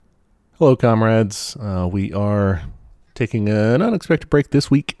Hello, comrades. We are taking an unexpected break this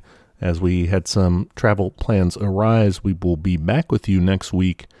week as we had some travel plans arise. We will be back with you next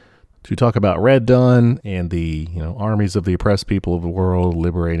week to talk about Red Dawn and the armies of the oppressed people of the world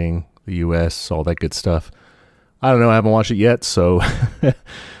liberating the U.S., all that good stuff. I don't know. I haven't watched it yet, so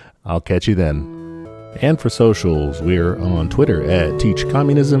I'll catch you then. And for socials, we're on Twitter at Teach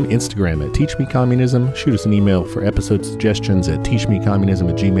Communism, Instagram at Teach Me Communism. Shoot us an email for episode suggestions at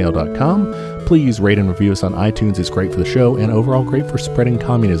teachmecommunism@gmail.com. Please rate and review us on iTunes. It's great for the show and overall great for spreading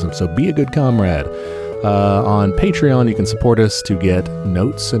communism. So be a good comrade. On Patreon, you can support us to get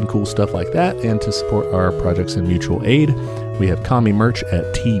notes and cool stuff like that and to support our projects in mutual aid. We have commie merch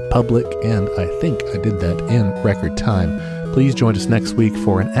at TeePublic, and I think I did that in record time. Please join us next week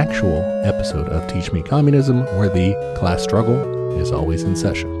for an actual episode of Teach Me Communism, where the class struggle is always in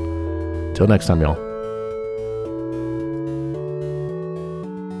session. Till next time, y'all.